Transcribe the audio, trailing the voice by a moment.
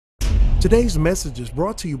Today's message is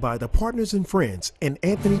brought to you by the partners and friends in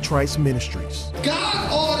Anthony Trice Ministries.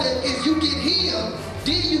 God's order is you get him,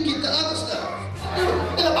 then you get the other stuff.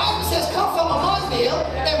 And the Bible says, come from among them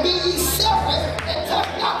and be ye separate and touch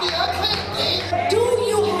not the unclean thing. Do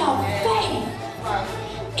you have faith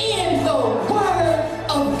in the Word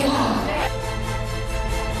of God?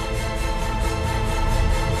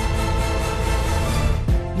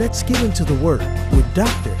 Let's get into the Word with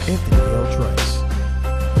Dr. Anthony L. Trice.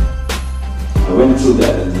 I went through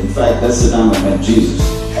that, and in fact, that's the time I met Jesus.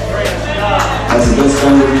 That's the best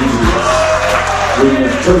time to meet Jesus. We're in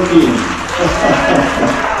Turkey.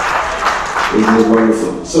 It was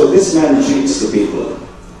wonderful. So this man treats the people.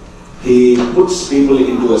 He puts people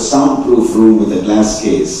into a soundproof room with a glass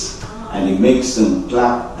case, and he makes them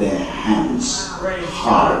clap their hands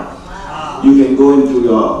hard. You can go into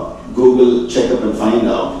your Google checkup and find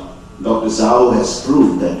out. Dr. Zhao has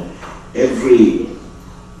proved that every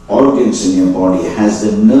organs in your body has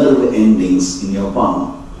the nerve endings in your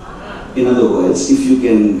palm. In other words, if you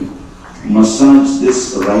can massage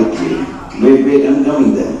this rightly, wait, I'm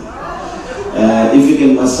coming there. If you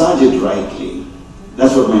can massage it rightly,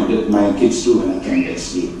 that's what my kids do when I can't get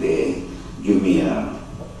sleep. They give me now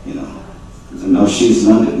she's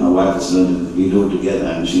learned it, my wife has learned it, we do it together,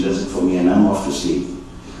 and she does it for me, and I'm off to sleep.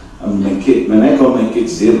 When I call my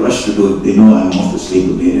kids, they rush to do it, they know I'm off to sleep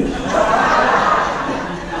immediately.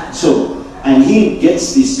 So, and he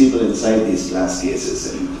gets these people inside these glass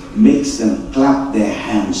cases and makes them clap their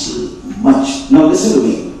hands much. Now listen to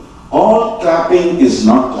me. All clapping is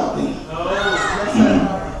not clapping.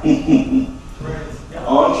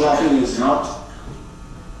 All clapping is not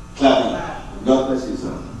clapping. God bless you,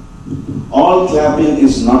 sir. All clapping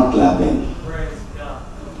is not clapping.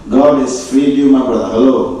 God has freed you, my brother.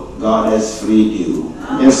 Hello. God has freed you.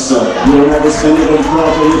 Yes, sir. You don't have to spend it on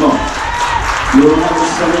crop anymore. You don't have to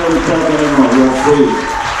spend it on crop anymore. You are free.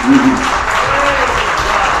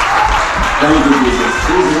 Thank you, Jesus.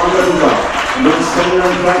 He's wonderful God. Don't spend it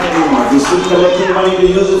on crop anymore. If you're still collecting money to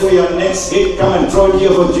use it for your next hit, come and throw it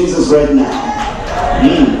here for Jesus right now.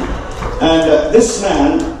 And this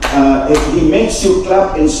man, if he makes you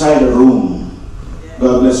clap inside a room,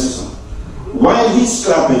 God bless you, sir. While he's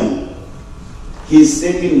clapping, he's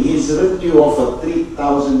ripped you off for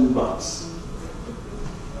 $3,000.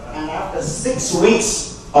 And after 6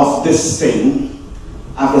 weeks of this thing,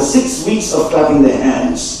 after 6 weeks of clapping their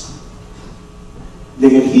hands, they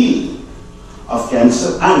get healed of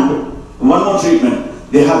cancer. And one more treatment,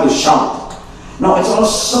 they have to shout. Now it's all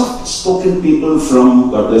soft-spoken people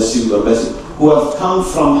from, God bless you, who have come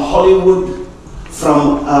from Hollywood,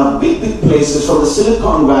 from big places, from the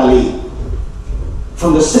Silicon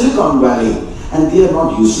Valley, and they are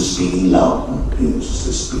not used to speaking loud. They used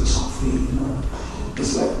to speak softly,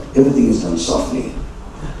 It's like everything is done softly.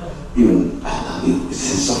 Even, I love you, it's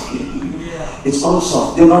softly. It's all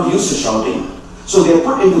soft. They're not used to shouting. So they are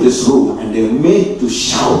put into this room and they are made to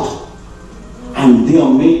shout. And they are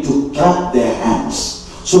made to clap their hands.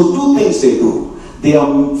 So two things they do. They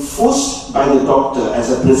are forced by the doctor as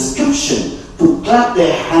a prescription to clap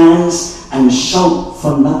their hands and shout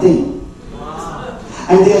for nothing.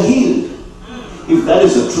 And they are healed. If that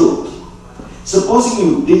is the truth, supposing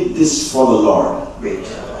you did this for the Lord, wait.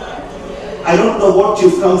 I don't know what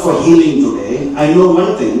you've come for healing today. I know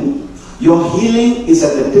one thing. Your healing is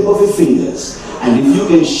at the tip of your fingers. And if you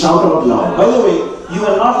can shout out loud. By the way, you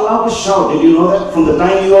are not allowed to shout. Did you know that? From the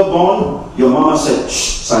time you were born, your mama said,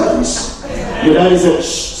 shh, silence. Your daddy said,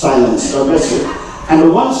 shh, silence. God bless you.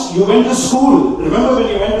 And once you went to school, remember when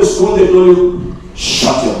you went to school, they told you,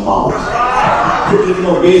 shut your mouth. Put little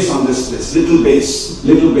more bass on this place.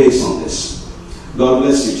 Little bass on this. God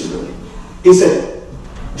bless you, children. He said,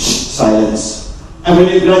 shh, silence. And when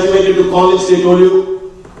you graduated to college, they told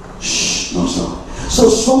you, shh, no sound.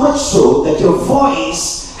 So much so that your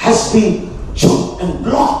voice has been choked and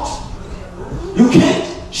blocked. You can't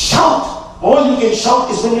shout. All you can shout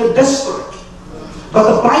is when you're desperate.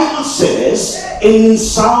 But the Bible says in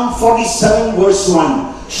Psalm 47 verse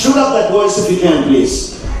 1, shoot up that voice if you can,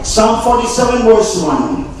 please. Psalm 47 verse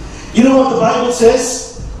 1. You know what the Bible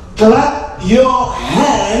says? Clap your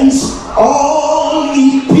hands, all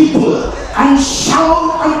ye people, and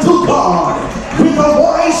shout unto God with a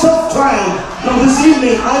voice of triumph. Now this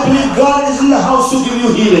evening, I believe God is in the house to give you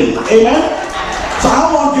healing. Amen? So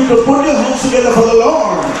I want you to put your hands together for the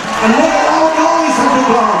Lord and make a loud noise unto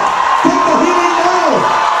God. Take the healing now.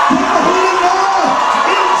 Take the healing now.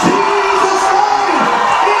 In Jesus' name.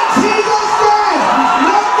 In Jesus' name.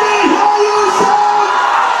 Let me hear you shout.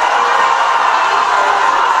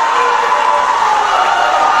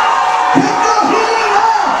 Take the healing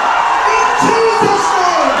now. In Jesus'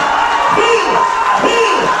 name.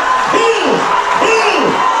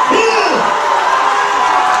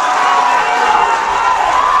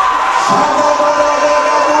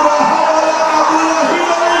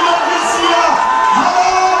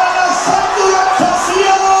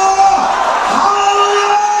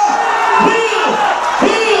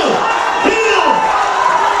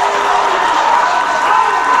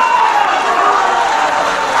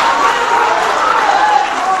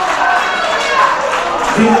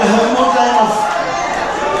 We will have more time of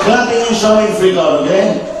clapping and shouting freak out,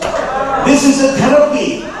 okay? This is a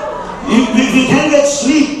therapy. If you can get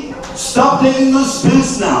sleep, stop taking those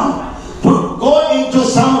pills now. Go into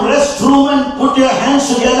some restroom and put your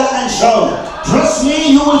hands together and shout. Trust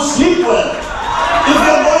me, you will sleep well. If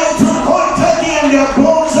you're going through cold turkey and your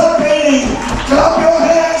bones are paining, clap your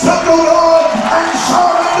hands up to Lord and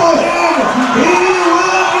shout unto Him. He will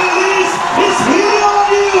release His healing on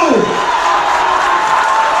you.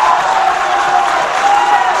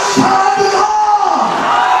 Shout unto God.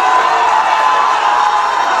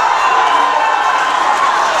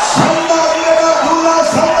 Somebody about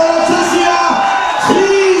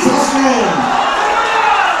Jesus' name.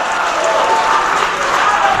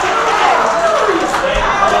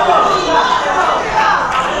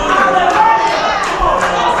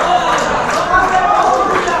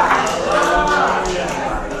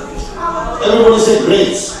 Everybody say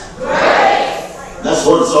grace. That's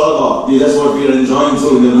what it's all about. That's what we are enjoying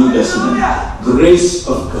through in the New Testament. Grace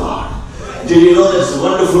of God. Did you know there's a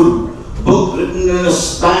wonderful book written in a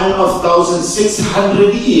span of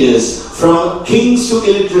 1,600 years, from kings to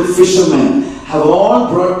illiterate fishermen, have all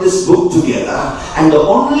brought this book together, and the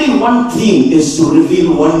only one theme is to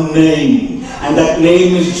reveal one name, and that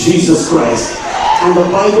name is Jesus Christ. And the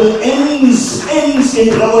Bible ends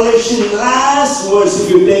in Revelation, last verse,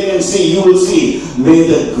 if you take and see, you will see, may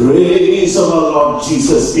the grace of our Lord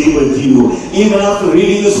Jesus be with you. Even after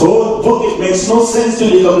reading this whole book, it makes no sense to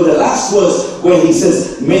you come to the last verse where he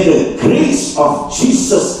says, may the grace of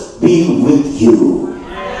Jesus be with you.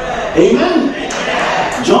 Amen.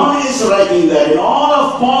 John is writing that in all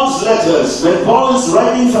of Paul's letters, when Paul is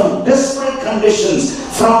writing from desperate conditions,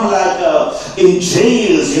 from like in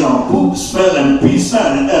jails, poop smell and pee smell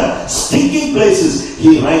and stinking places,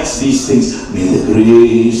 he writes these things. May the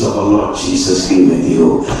grace of our Lord Jesus be with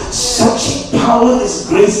you. Such powerless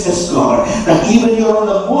grace as God, that even you're in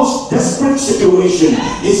the most desperate situation,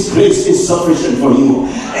 His grace is sufficient for you.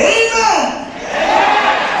 Amen.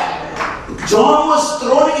 John was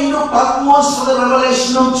thrown into Patmos for the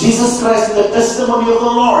revelation of Jesus Christ and the testimony of the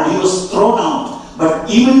Lord. He was thrown out. But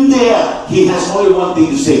even there, he has only one thing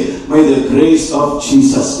to say. May the grace of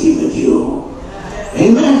Jesus be with you.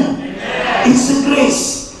 Amen. It's the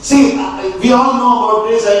grace. See, we all know about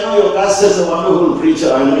grace. I know your pastor is a wonderful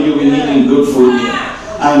preacher. I know you've been eating good food here.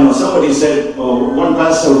 I know somebody said, one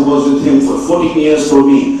pastor who was with him for 14 years told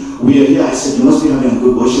me, we are here. I said, you must be having a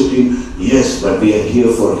good worship team. Yes, but we are here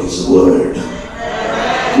for His word.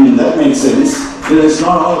 That makes sense. It's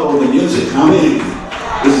not all about the music.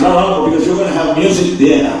 It's not all about, because you're going to have music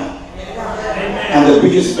there. And the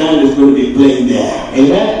biggest band is going to be playing there.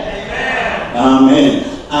 Amen? Amen.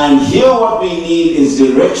 And here what we need is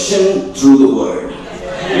direction through the word.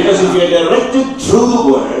 Because if you're directed through the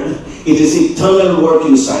word, it is eternal work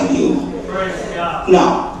inside you.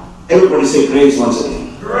 Now, everybody say grace once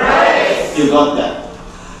again. Grace. You got that.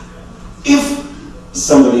 If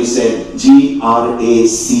somebody said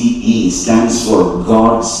GRACE stands for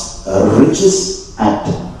God's riches at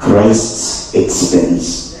Christ's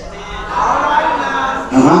expense.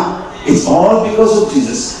 It's all because of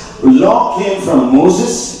Jesus. Law came from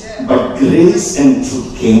Moses, but grace and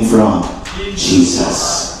truth came from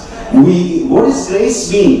Jesus. What does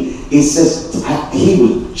grace mean? It says He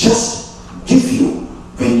will just give you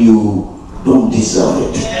when you don't deserve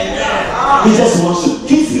it. He just wants to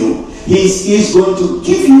give you. He's going to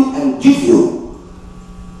give you and give you.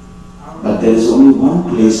 But there is only one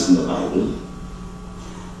place in the Bible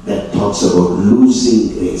that talks about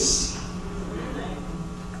losing grace.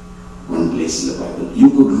 One place in the Bible. You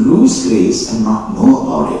could lose grace and not know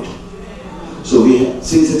about it. So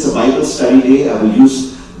since it's a Bible study day, I will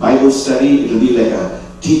use Bible study. It will be like a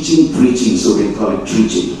teaching, preaching, so we call it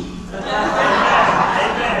preaching.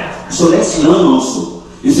 So let's learn also.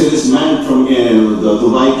 You say this man from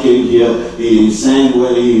Dubai came here, he sang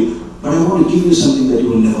well, but I want to give you something that you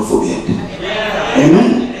will never forget.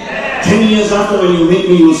 Amen. 10 years after when you meet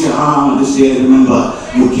me, you will say, this day I remember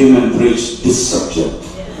you came and preached this subject.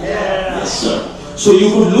 Yes, sir. So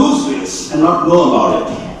you could lose grace and not know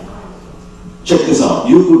about it. Check this out.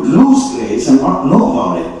 You could lose grace and not know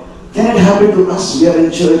about it. Can it happen to us? We are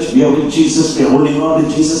in church, we are with Jesus, we are holding on to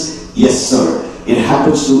Jesus. Yes, sir. It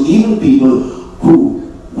happens to even people who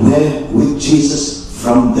were with Jesus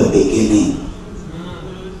from the beginning.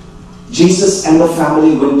 Jesus and the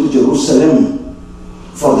family went to Jerusalem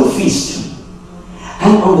for the feast.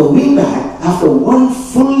 And on the way back, after one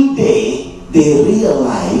full day, they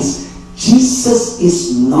realized Jesus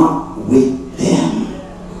is not with them.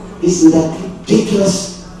 Isn't that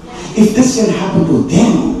ridiculous? If this can happen to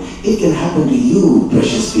them, it can happen to you,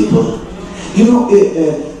 precious people. You know,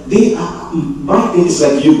 back then it's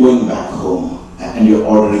like you going back home and you're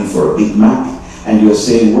ordering for a Big Mac and you're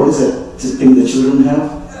saying, what is that thing the children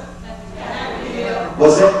have?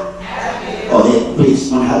 What's that? Oh,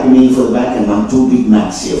 please, one Happy Meal for the back and two Big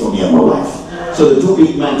Macs here for me and my wife. So the two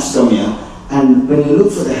Big Macs come here, and when you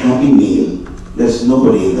look for the Happy Meal, there's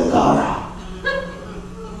nobody in the car.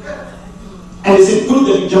 And is it good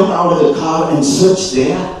that you jump out of the car and search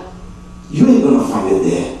there? You ain't going to find it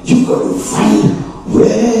there. You've got to find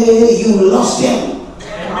where you lost him.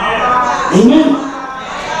 Amen.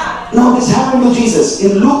 Now this happened to Jesus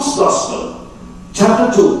in Luke's Gospel,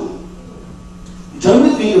 chapter 2. Turn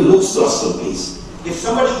with me to Luke's Gospel, please. If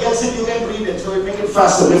somebody gets it, you can read it. So we make it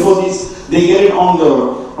faster before they get it on the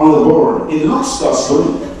board. In Luke's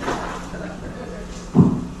Gospel,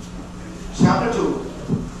 chapter 2.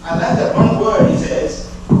 I like that one word. He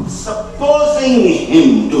says, supposing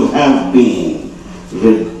him to have been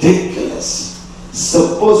ridiculous.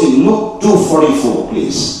 Supposing, Luke 2:44,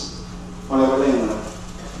 please. Whatever they know.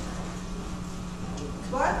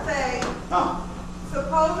 But they,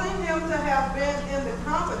 supposing him to have been in the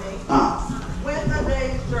company, went a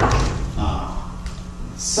day's journey.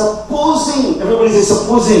 Supposing, everybody say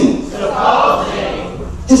supposing.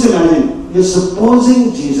 Supposing. Just imagine, you're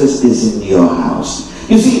supposing Jesus is in your house.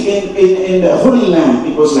 You see, in the Holy Land,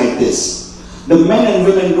 it was like this. The men and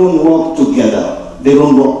women don't walk together. They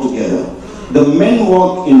don't walk together. The men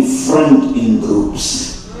walk in front in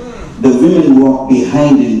groups. The women walk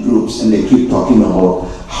behind in groups, and they keep talking about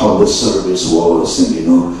how the service was,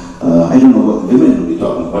 and I don't know what the women will be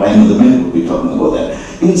talking about, but I know the men will be talking about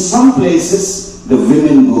that. In some places, the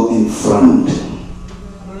women go in front.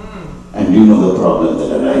 And you know the problem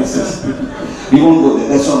that arises. We won't go there,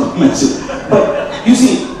 that's not a message. But you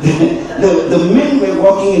see, the men were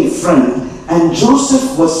walking in front, and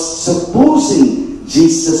Joseph was supposing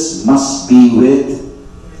Jesus must be with,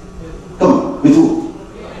 come on, with who?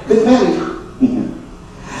 With Mary.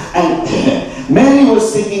 And Mary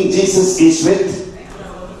was thinking Jesus is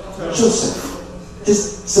with Joseph.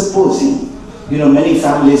 Just supposing. Many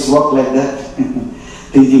families walk like that,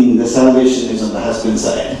 thinking the salvation is on the husband's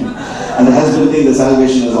side. And the husband thinks the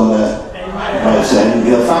salvation is on the wife's side. And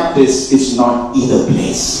the fact is, it's not either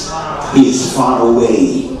place. He is far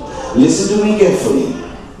away. Listen to me carefully.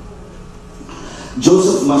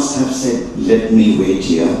 Joseph must have said, let me wait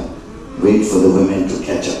here. Wait for the women to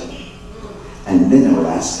catch up. And then I will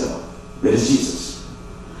ask her, where is Jesus?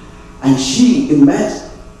 And she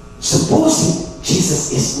imagined, supposing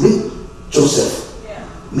Jesus is with Joseph,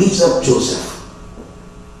 meets up Joseph,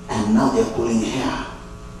 and now they're pulling hair,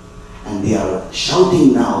 and they are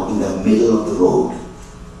shouting now in the middle of the road,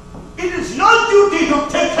 it is your duty to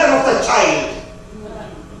take care of the child.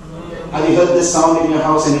 Have you heard this sound in your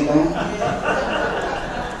house anytime?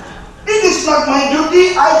 It is not my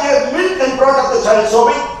duty. I gave milk and brought up the child so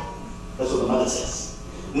big. That's what the mother says.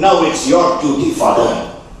 Now it's your duty,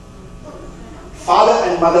 father. Father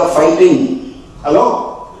and mother fighting.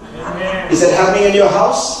 Hello? Amen. Is that happening in your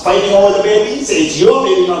house? Fighting over the baby? Say, it's your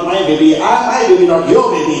baby, not my baby. My baby, not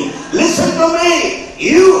your baby. Listen to me.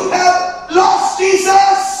 You have lost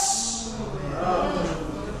Jesus.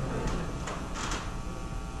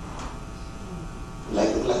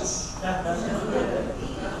 Like the glass.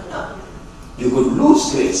 You could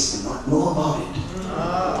lose grace and not know about it.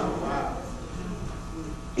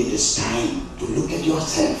 It is time to look at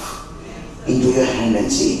yourself into your hand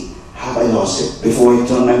and see, have I lost it? Before I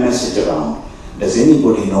turn my message around, does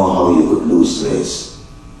anybody know how you could lose grace?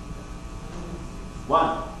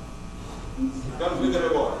 1. Comes with the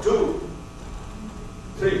reward. 2.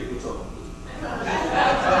 3. It's over.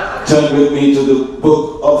 Turn with me to the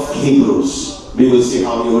book of Hebrews. We will see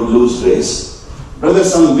how you would lose grace. Brother,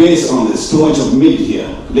 some base on this. Too much of mid here.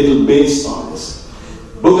 Little base on this.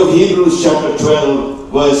 Book of Hebrews chapter 12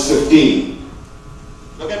 verse 15.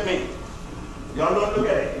 Look at me. Y'all don't look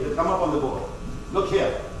at it. It will come up on the board. Look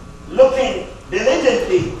here. Looking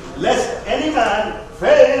diligently, lest any man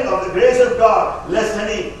fail of the grace of God, lest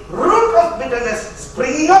any root of bitterness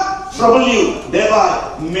springing up trouble you,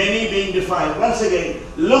 thereby many being defiled. Once again,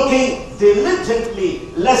 looking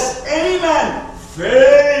diligently, lest any man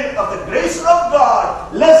fail of the grace of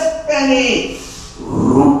God, lest any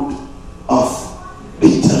root of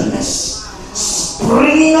bitterness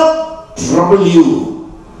springing up trouble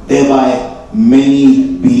you, thereby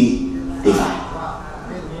many be defiled.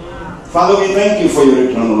 Father, we thank you for your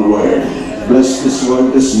eternal word. Bless this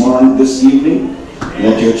word this morning, this evening.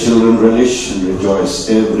 Let your children relish and rejoice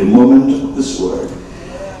every moment of this word.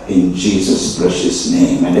 In Jesus' precious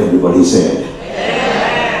name. And everybody said,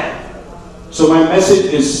 Amen. So my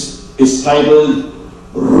message is titled,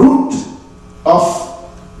 Root of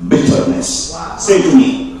bitterness. Say to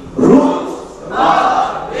me, root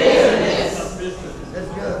of bitterness.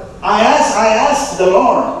 I asked the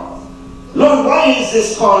Lord, why is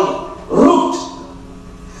this called root?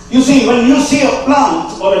 You see, when you see a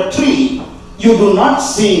plant or a tree, you do not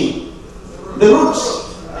see the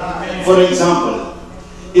roots. For example,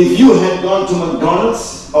 if you had gone to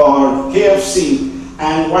McDonald's or KFC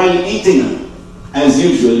and while eating, as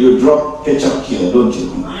usual, you drop ketchup here, don't you?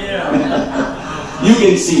 You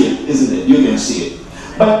can see it, isn't it? You can see it.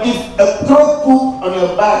 But if a crow poop on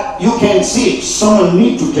your back, you can see it. Someone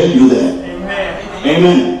need to tell you that. Amen.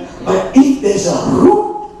 Amen. But if there's a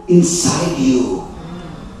root inside you,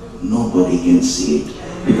 nobody can see it.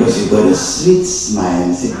 Because you've got a sweet smile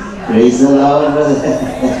and say, praise the Lord, brother.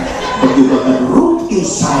 But you've got a root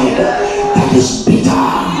inside that is bitter.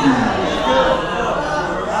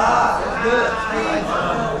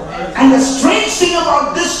 And the strange thing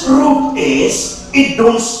about this root is, it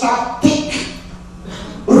don't start thick.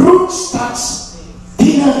 Root starts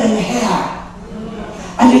thinner than hair.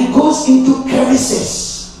 And it goes into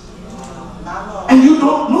crevices. And you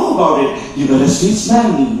don't know about it. You got a sweet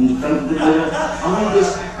smile in front of the mirror.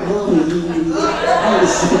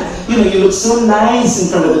 You know, you look so nice in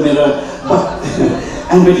front of the mirror. But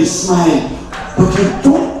and when you smile, but you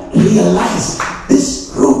don't realize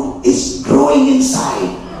this root is growing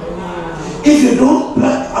inside. If you don't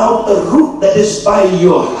pluck out the root that is by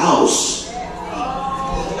your house,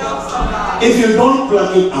 if you don't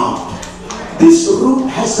pluck it out, this root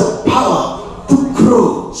has the power to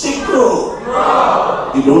grow. Say grow.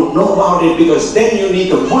 Grow. You don't know about it because then you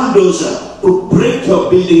need a bulldozer to break your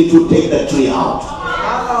building to take the tree out.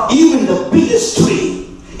 Even the biggest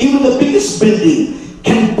tree, even the biggest building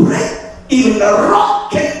can break. Even a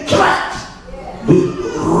rock can crack with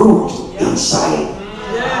root inside.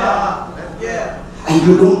 And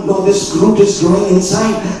you don't know this root is growing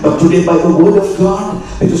inside. But today by the word of God,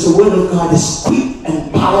 because the word of God is quick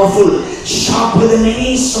and powerful, sharper than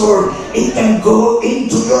any sword, it can go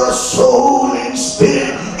into your soul and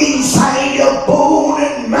spirit, inside your bone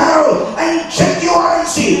and marrow, and check you out and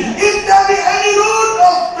see if there be any root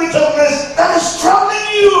of bitterness that is troubling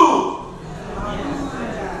you.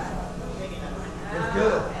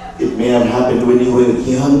 It may have happened when you were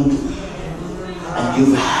young and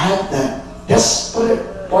you've had that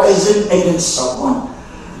desperate poison against someone.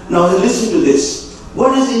 Now listen to this.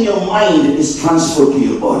 What is in your mind is transferred to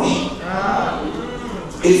your body.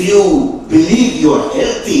 If you believe you are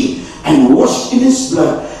healthy and washed in His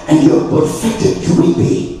blood and you are perfected, you will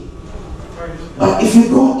be. But if you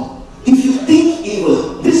don't, if you think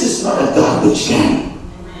evil, this is not a garbage can.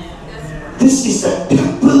 This is the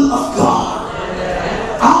temple of God.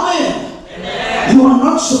 Amen. You are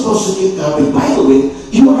not supposed to give garbage. By the way,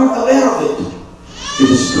 you are not aware of it. It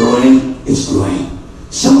is growing, it's growing.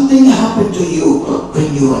 Something happened to you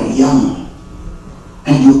when you were young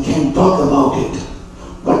and you can't talk about it.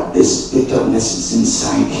 But this bitterness is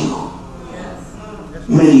inside you.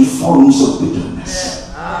 Many forms of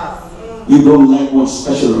bitterness. You don't like one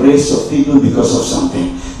special race of people because of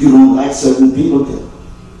something. You don't like certain people.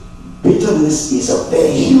 Bitterness is a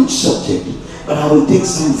very huge subject. But I will take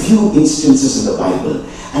some few instances in the Bible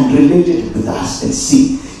and relate it with us and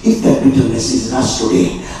see if that bitterness is in us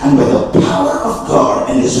today. And by the power of God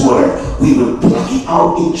and His Word, we will pluck it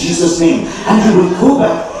out in Jesus' name. And He will go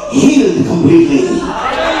back healed completely.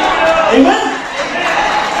 Amen?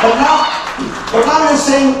 But now you're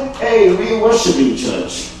saying, hey, we worship in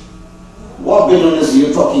church. What bitterness are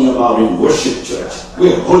you talking about in worship church?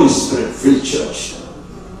 We're Holy Spirit filled church.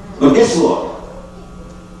 But guess what?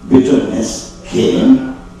 Bitterness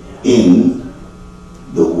came in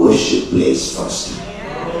the worship place first.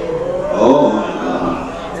 Oh my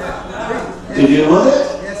God. Did you know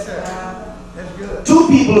that? Yes, sir. That's good. Two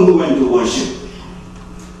people who went to worship.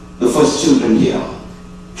 The first children here.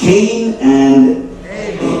 Cain and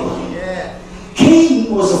Abel. Yeah.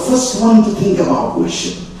 Cain was the first one to think about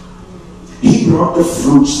worship. He brought the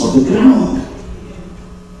fruits of the ground.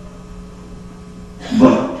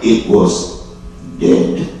 But it was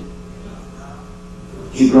dead.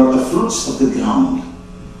 He brought the fruits of the ground.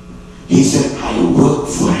 He said, I work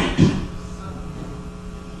for it.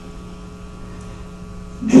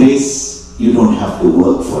 Grace, you don't have to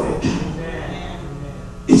work for it.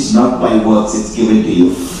 It's not by works, it's given to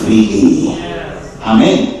you freely.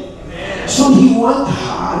 Amen. So he worked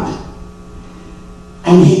hard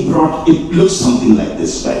and he brought, it looks something like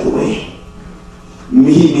this, by the way. He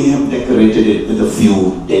may have decorated it with a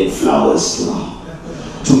few dead flowers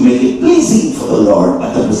to make it pleasing for the Lord,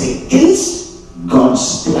 but that was against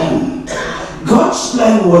God's plan. God's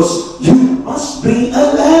plan was, you must bring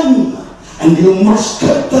a lamb. And you must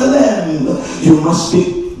cut the lamb. You must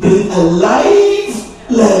bring a live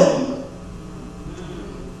lamb.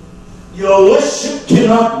 Your worship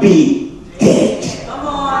cannot be dead.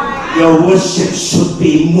 Your worship should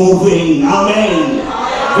be moving. Amen.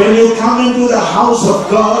 When you come into the house of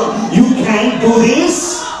God, you can't do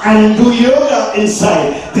this and do yoga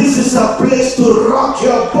inside. This is a place to rock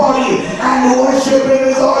your body and worship Him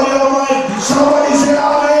with all your might. Somebody say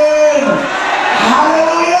amen.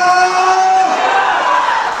 Hallelujah.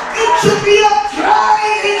 It should be a cry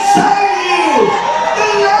inside you. The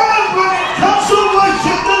Lamb, when it comes to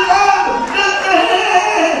worship, the Lamb,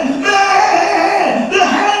 the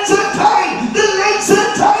hands are tied, the legs are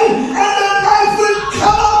tied, and the knife will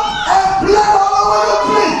come up and blood all over the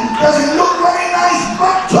place. Doesn't look very nice,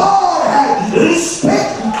 but God has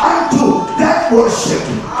respect unto that worship.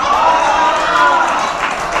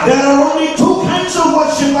 There are only two kinds of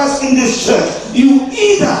worshipers in this church. You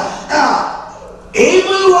either are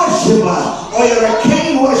able worshiper or you're a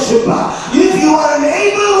king worshiper. If you are an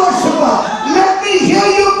able worshiper, let me hear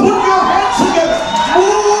you put your hands together.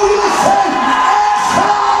 Move yourself and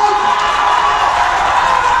shout.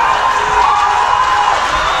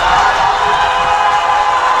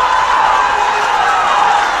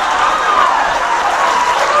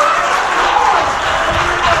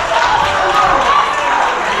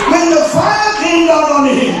 When the fire came down on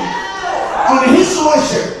him, on his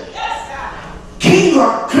worship, King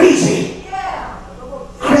got crazy.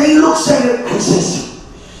 Crane looks at it and says,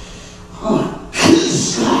 "Oh, kill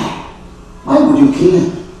this guy. Why would you kill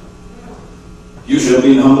him?" You should have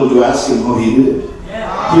been humble to ask him how he did it.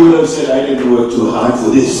 He would have said, "I didn't work too hard for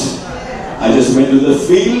this. I just went to the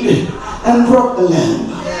field and brought the lamb.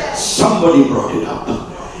 Somebody brought it up.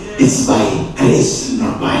 It's by grace,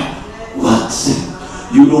 not by works."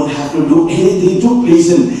 You don't have to do anything to please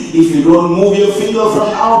Him. If you don't move your finger from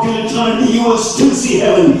now till eternity, you will still see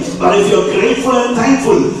heaven. But if you're grateful and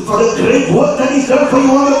thankful for the great work that He's done for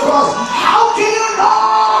you on the cross, how can you not?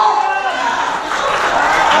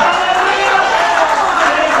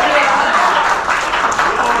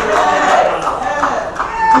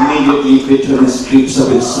 Immediately bitterness creeps up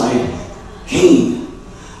inside Cain,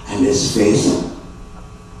 and his face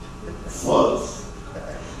falls.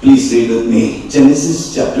 Please read with me.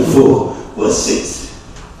 Genesis chapter 4, verse 6.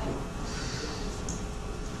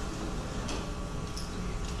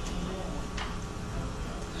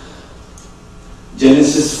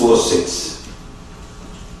 Genesis 4, 6.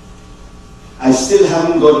 I still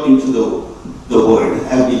haven't got into the word.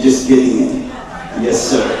 I'll be just getting it.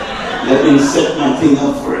 Yes, sir. Let me set my thing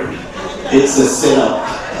up for it. It's a setup.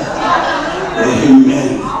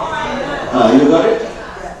 Amen. You got it?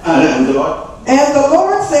 And the Lord? And the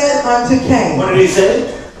Lord said unto Cain, What did He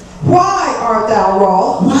say? Why art thou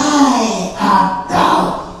wroth? Why art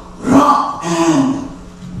thou wroth? And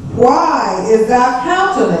Why is thy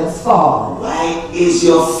countenance fallen? why is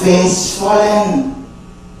your face fallen?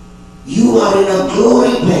 You are in a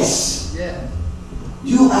glory place.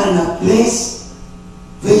 You are in a place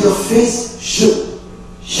where your face should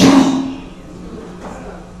shine.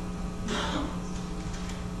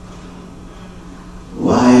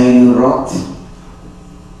 Why are you wroth?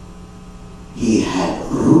 He had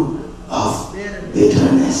root of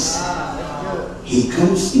bitterness. He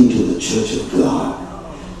comes into the church of God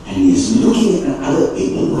and he's looking at other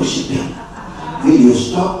people worshiping. Will you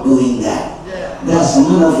stop doing that? That's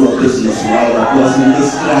none of your business why the person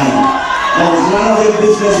is crying. That is none of your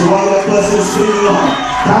business why the person is singing on.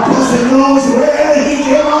 That person knows where he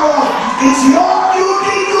came out of. It's your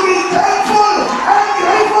duty to be thankful and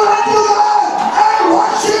grateful unto God and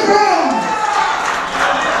worship Him.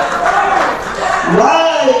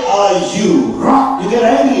 Why are you wroth? You get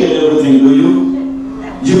angry at everything, do you?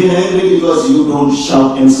 You get angry because you don't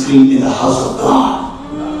shout and scream in the house of God.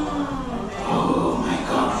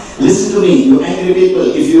 Listen to me, you angry people,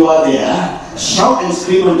 if you are there, shout and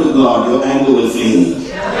scream unto God, your anger will flee.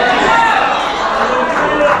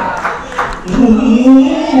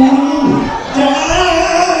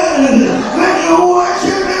 When you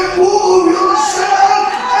worship Him, move yourself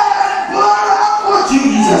and burn up for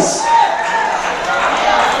Jesus.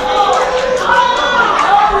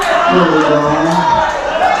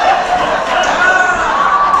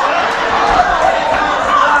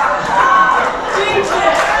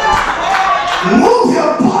 Move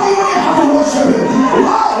your body when you have to worship Him.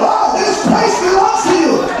 Wow, this place belongs to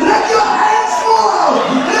you. Let your hands move out.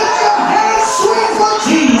 Let your hands swing for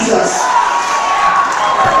Jesus.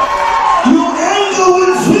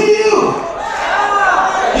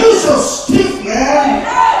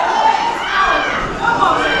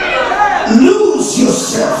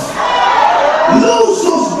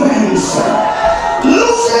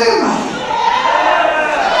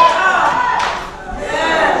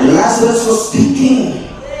 Lazarus was thinking.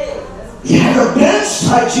 He had a bad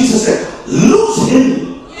strike. Jesus said, loose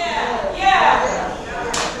him.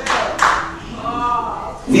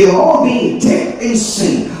 We are all being dead in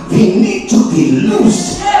sin. We need to be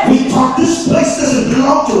loosed. We thought this place doesn't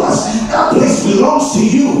belong to us. That place belongs to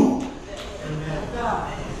you.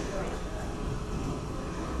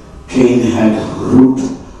 Cain had root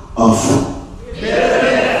of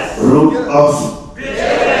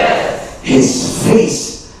his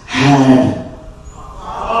face had.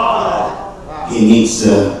 He needs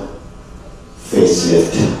a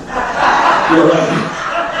facelift. You're right.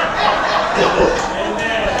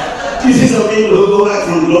 You see some people who go back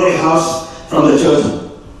from Glory House from the church.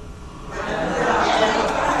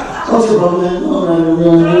 What's the problem? I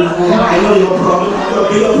know your problem. I've got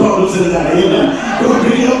bigger problems than that. Amen. You're a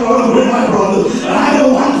bigger problem with my problem. And I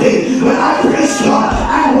know one thing. When I praise God,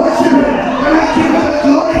 I worship Him. When I give Him the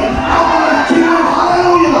glory, I want to give Him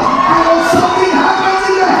hallelujah. I know something happens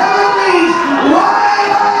in the heavenlies. While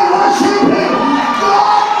I worship Him,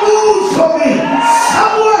 God moves for me.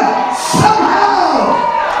 Somewhere, somehow.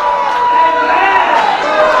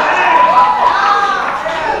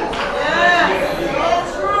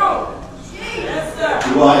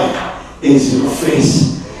 Why is your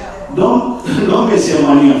face? Don't waste your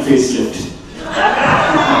money on facelift.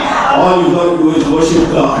 All you got to do is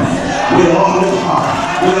worship God with all your heart,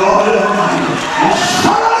 with all your mind, and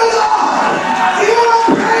shout out to God. Give Him a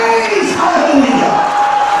praise. Hallelujah.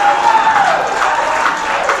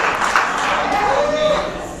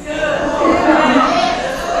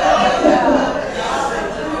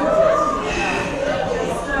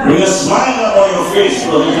 Bring a smile up on your face,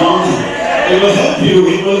 Brother John. It will help you.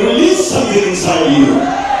 It will release something inside you.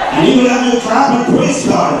 And even as you clap and praise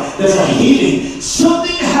God, there's a healing.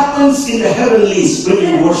 Something happens in the heavenlies when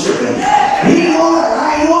you worship Him. You know that.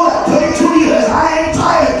 I know that. 32 years. I am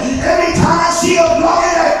tired. Every time I see your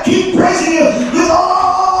glory, I keep praising You with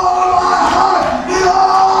all my heart, with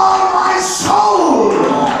all my soul,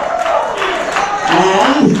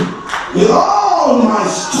 and with all my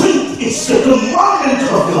strength. It's the commandment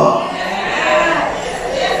of God.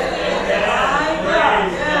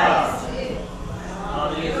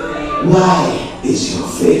 Why is your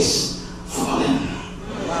face fallen?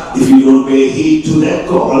 If you don't pay heed to that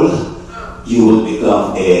call, you will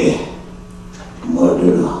become a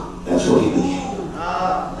murderer. That's what he became.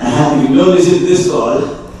 And if you don't listen to this call,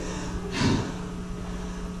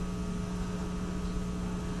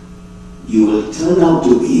 you will turn out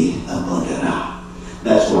to be a murderer.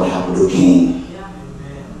 That's what happened to Cain.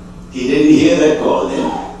 He didn't hear that call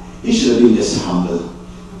then. He should have been just humble.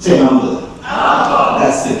 Say humble.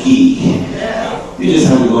 That's the key. You just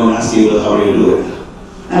have to go and ask Abel, how do you do it?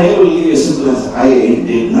 And Abel will give you a simple answer. I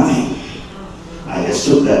did nothing. I just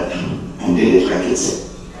took that and did it like it said.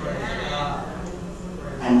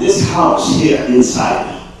 And this house here inside,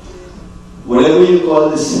 whatever you call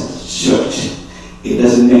this church, it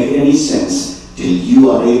doesn't make any sense till you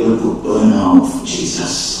are able to burn out for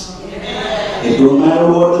Jesus. It don't matter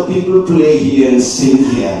what the people play here and sing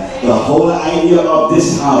here. The whole idea of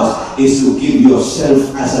this house is to give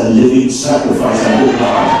yourself as a living sacrifice unto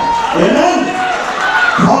God. Amen?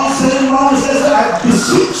 Paul says in Romans, I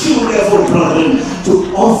beseech you therefore, brethren,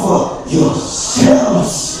 to offer yourself